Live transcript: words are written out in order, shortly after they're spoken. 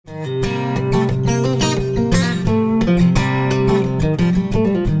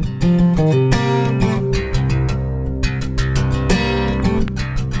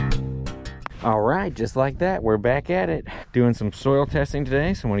just like that, we're back at it. Doing some soil testing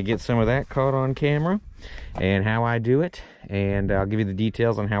today, so I want to get some of that caught on camera and how I do it. And I'll give you the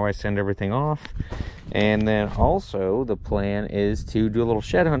details on how I send everything off. And then also, the plan is to do a little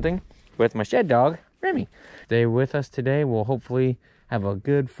shed hunting with my shed dog, Remy. Stay with us today. We'll hopefully have a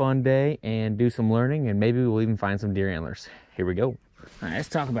good, fun day and do some learning, and maybe we'll even find some deer antlers. Here we go. All right, let's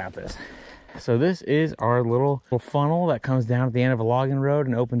talk about this. So this is our little funnel that comes down at the end of a logging road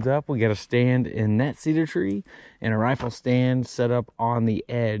and opens up. We got a stand in that cedar tree and a rifle stand set up on the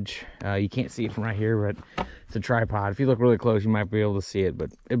edge. You can't see it from right here, but it's a tripod. If you look really close, you might be able to see it,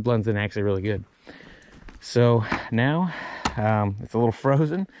 but it blends in actually really good. So now it's a little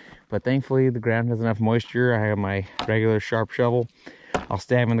frozen, but thankfully the ground has enough moisture. I have my regular sharp shovel. I'll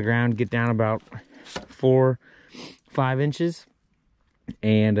stab in the ground, get down about 4-5 inches,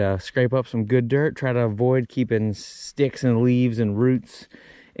 and scrape up some good dirt. Try to avoid keeping sticks and leaves and roots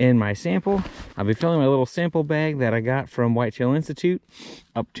in my sample. I'll be filling my little sample bag that I got from Whitetail Institute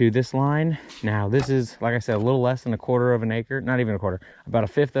up to this line. Now this is, like I said, a little less than 1/4 of an acre, not even a quarter, about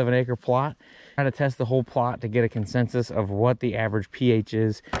 1/5 of an acre plot. Try to test the whole plot to get a consensus of what the average pH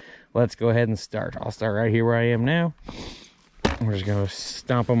is. Let's go ahead and start. I'll start right here where I am now. We're just gonna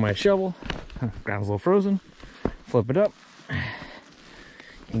stomp on my shovel. Ground's a little frozen. Flip it up.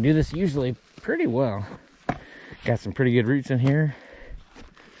 You can do this usually pretty well. Got some pretty good roots in here.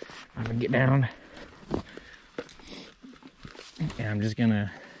 I'm gonna get down, and I'm just gonna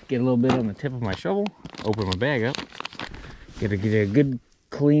get a little bit on the tip of my shovel, open my bag up, get a good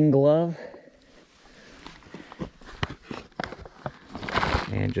clean glove,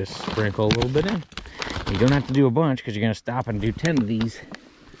 and just sprinkle a little bit in. You don't have to do a bunch because you're gonna stop and do 10 of these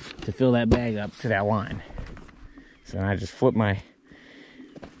to fill that bag up to that line. So I just flip my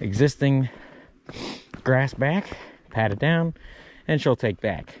existing grass back, pat it down, and she'll take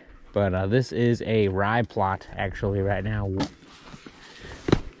back. But this is a rye plot actually right now.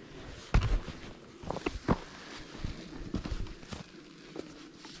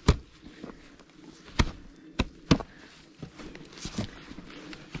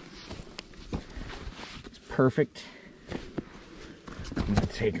 It's perfect. I'm gonna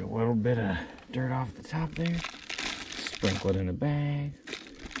take a little bit of dirt off the top there, sprinkle it in a bag.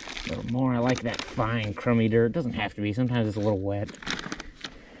 A little more. I like that fine, crummy dirt. It doesn't have to be. Sometimes it's a little wet.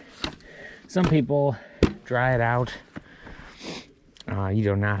 Some people dry it out. You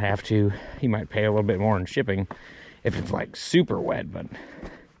do not have to. You might pay a little bit more in shipping if it's like super wet, but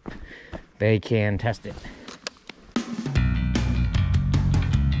they can test it.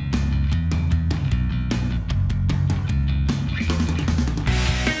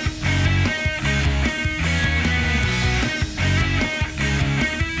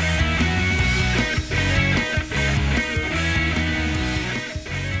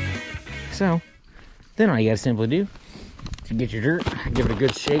 So then all you gotta simply do to get your dirt, give it a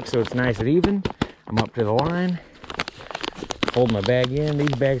good shake so it's nice and even. I'm up to the line, fold my bag in.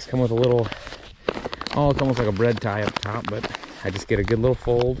 These bags come with a little, oh, it's almost like a bread tie up top, but I just get a good little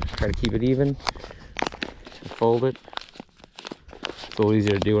fold, try to keep it even, fold it. It's a little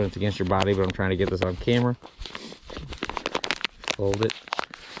easier to do when it's against your body, but I'm trying to get this on camera. Fold it,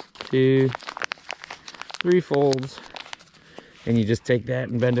 2, 3 folds, and you just take that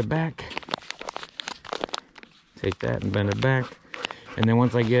and bend it back. Take that and bend it back. And then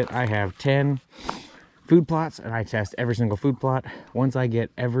once I have 10 food plots, and I test every single food plot. Once I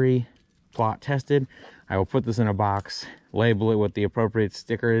get every plot tested, I will put this in a box, label it with the appropriate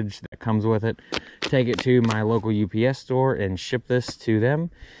stickerage that comes with it, take it to my local UPS store and ship this to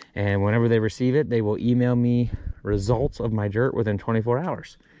them. And whenever they receive it, they will email me results of my dirt within 24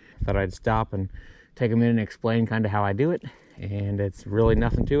 hours. Thought I'd stop and take a minute and explain kind of how I do it. And it's really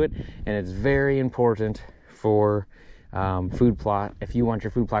nothing to it. And it's very important for food plot. If you want your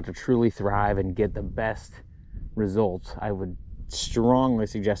food plot to truly thrive and get the best results, I would strongly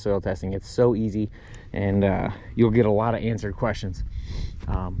suggest soil testing. It's so easy, and you'll get a lot of answered questions.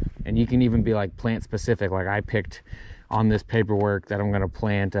 And you can even be like plant specific. Like I picked on this paperwork that I'm going to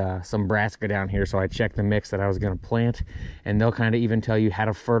plant some brassica down here, so I checked the mix that I was going to plant, and they'll kind of even tell you how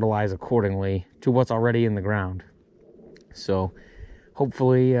to fertilize accordingly to what's already in the ground. So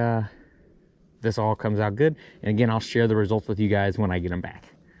hopefully this all comes out good. And again, I'll share the results with you guys when I get them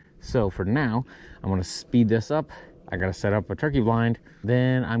back. So for now, I'm going to speed this up. I got to set up a turkey blind.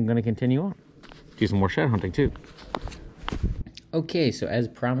 Then I'm going to continue on. Do some more shed hunting too. Okay, so as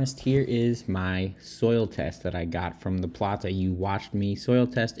promised, here is my soil test that I got from the plots that you watched me soil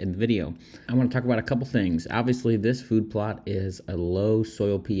test in the video. I want to talk about a couple things. Obviously, this food plot is a low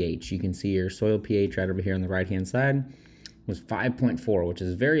soil pH. You can see your soil pH right over here on the right-hand side. was 5.4, which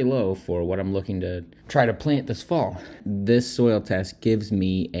is very low for what I'm looking to try to plant this fall. This soil test gives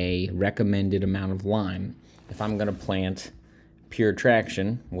me a recommended amount of lime. If I'm gonna plant Pure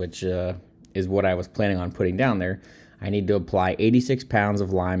Traction, which is what I was planning on putting down there, I need to apply 86 pounds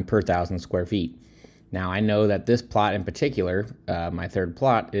of lime per 1,000 square feet. Now I know that this plot in particular, my third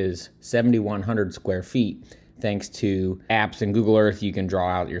plot, is 7,100 square feet. Thanks to apps and Google Earth, you can draw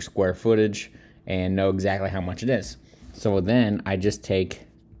out your square footage and know exactly how much it is. So then I just take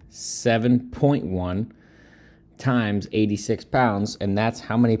 7.1 times 86 pounds, and that's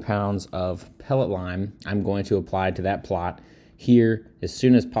how many pounds of pellet lime I'm going to apply to that plot here as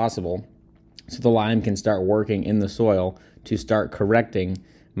soon as possible, so the lime can start working in the soil to start correcting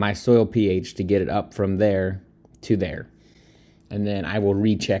my soil pH to get it up from there to there. And then I will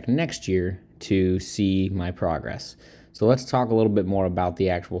recheck next year to see my progress. So let's talk a little bit more about the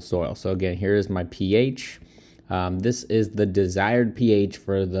actual soil. So again, here is my pH. This is the desired pH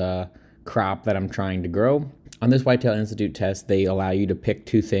for the crop that I'm trying to grow. On this Whitetail Institute test, they allow you to pick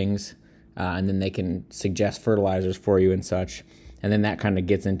two things, and then they can suggest fertilizers for you and such. And then that kind of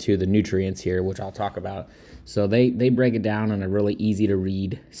gets into the nutrients here, which I'll talk about. So they break it down on a really easy to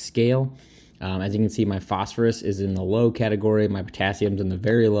read scale. As you can see, my phosphorus is in the low category, my potassium's in the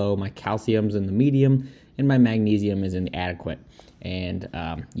very low, my calcium's in the medium, and my magnesium is in the adequate. And,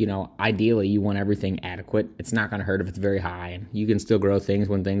 you know, ideally you want everything adequate. It's not going to hurt if it's very high, and you can still grow things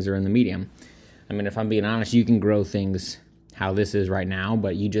when things are in the medium. I mean, if I'm being honest, you can grow things how this is right now,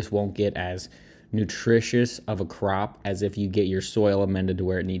 but you just won't get as nutritious of a crop as if you get your soil amended to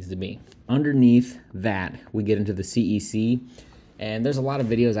where it needs to be. Underneath that, we get into the CEC, and there's a lot of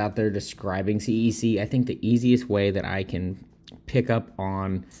videos out there describing CEC. I think the easiest way that I can pick up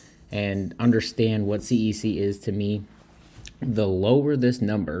on and understand what CEC is to me, the lower this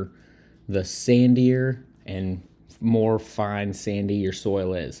number, the sandier and more fine sandy your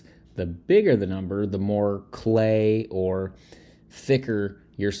soil is. The bigger the number, the more clay or thicker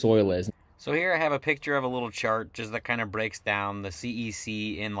your soil is. So here I have a picture of a little chart just that kind of breaks down the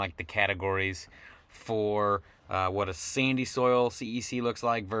CEC in like the categories for what a sandy soil CEC looks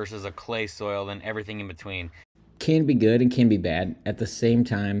like versus a clay soil and everything in between. Can be good and can be bad at the same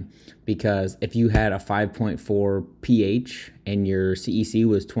time, because if you had a 5.4 pH and your CEC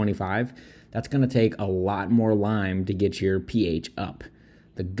was 25, that's going to take a lot more lime to get your pH up.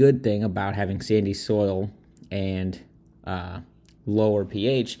 The good thing about having sandy soil and lower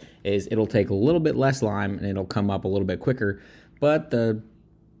pH is it'll take a little bit less lime and it'll come up a little bit quicker, but the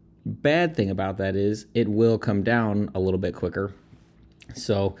bad thing about that is it will come down a little bit quicker.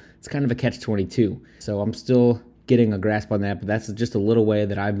 So it's kind of a catch-22. So I'm still getting a grasp on that, but that's just a little way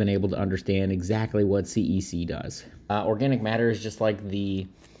that I've been able to understand exactly what CEC does. Organic matter is just like the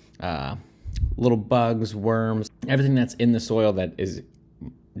little bugs, worms, everything that's in the soil that is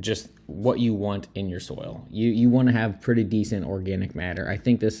just what you want in your soil. You want to have pretty decent organic matter. I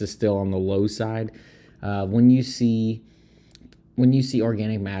think this is still on the low side. When you see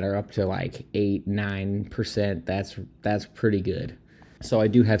organic matter up to like 8-9%, that's pretty good. So I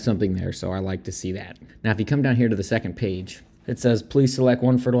do have something there, so I like to see that. Now, if you come down here to the second page, it says, please select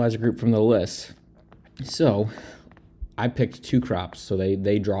one fertilizer group from the list. So I picked two crops, so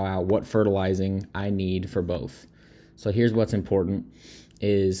they draw out what fertilizing I need for both. So here's what's important,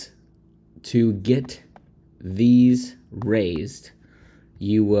 is to get these raised,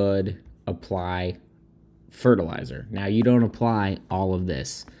 you would apply fertilizer. Now, you don't apply all of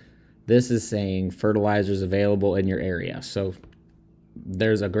this. This is saying fertilizers available in your area. So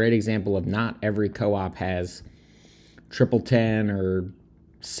there's a great example of not every co-op has 10-10 or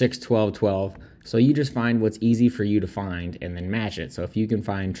 6-12-12. So you just find what's easy for you to find and then match it. So if you can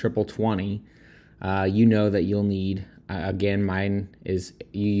find 20-20, you know that you'll need, again, mine is,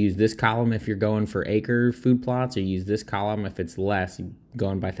 you use this column if you're going for acre food plots, or you use this column if it's less,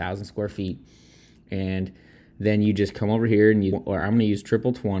 going by 1,000 square feet. And then you just come over here and I'm going to use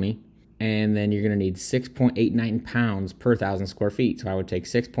 20-20. And then you're going to need 6.89 pounds per 1,000 square feet. So I would take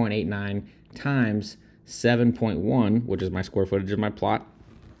 6.89 times 7.1, which is my square footage of my plot.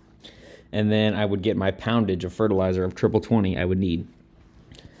 And then I would get my poundage of fertilizer of 20-20 I would need.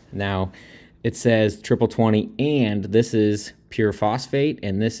 Now, it says 20-20, and this is pure phosphate,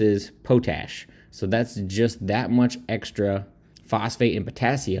 and this is potash. So that's just that much extra phosphate and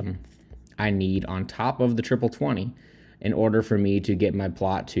potassium I need on top of the 20-20 in order for me to get my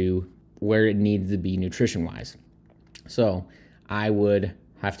plot to where it needs to be nutrition-wise. So I would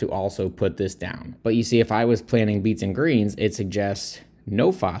have to also put this down. But you see, if I was planting beets and greens, it suggests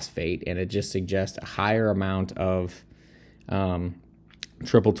no phosphate, and it just suggests a higher amount of 20-20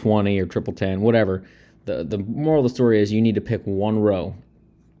 or 10-10, whatever. the moral of the story is you need to pick one row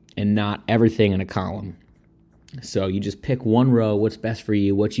and not everything in a column. So you just pick one row, what's best for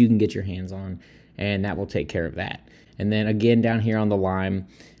you, what you can get your hands on, and that will take care of that. And then again, down here on the lime,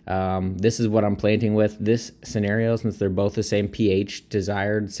 this is what I'm planting with. This scenario, since they're both the same pH,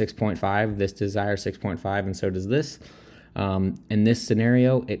 desired 6.5, this desired 6.5, and so does this. In this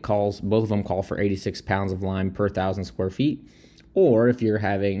scenario, both of them call for 86 pounds of lime per 1,000 square feet. Or if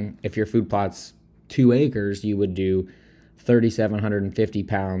your food plot's 2 acres, you would do 3,750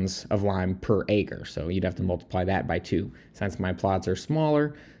 pounds of lime per acre. So you'd have to multiply that by 2. Since my plots are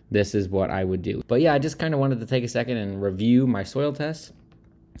smaller, this is what I would do. But yeah, I just kind of wanted to take a second and review my soil tests.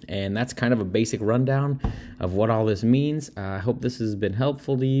 And that's kind of a basic rundown of what all this means. I hope this has been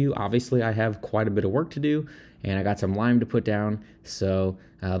helpful to you. Obviously, I have quite a bit of work to do, and I got some lime to put down. So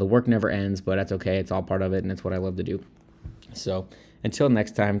the work never ends, but that's okay. It's all part of it, and it's what I love to do. So until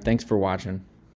next time, thanks for watching.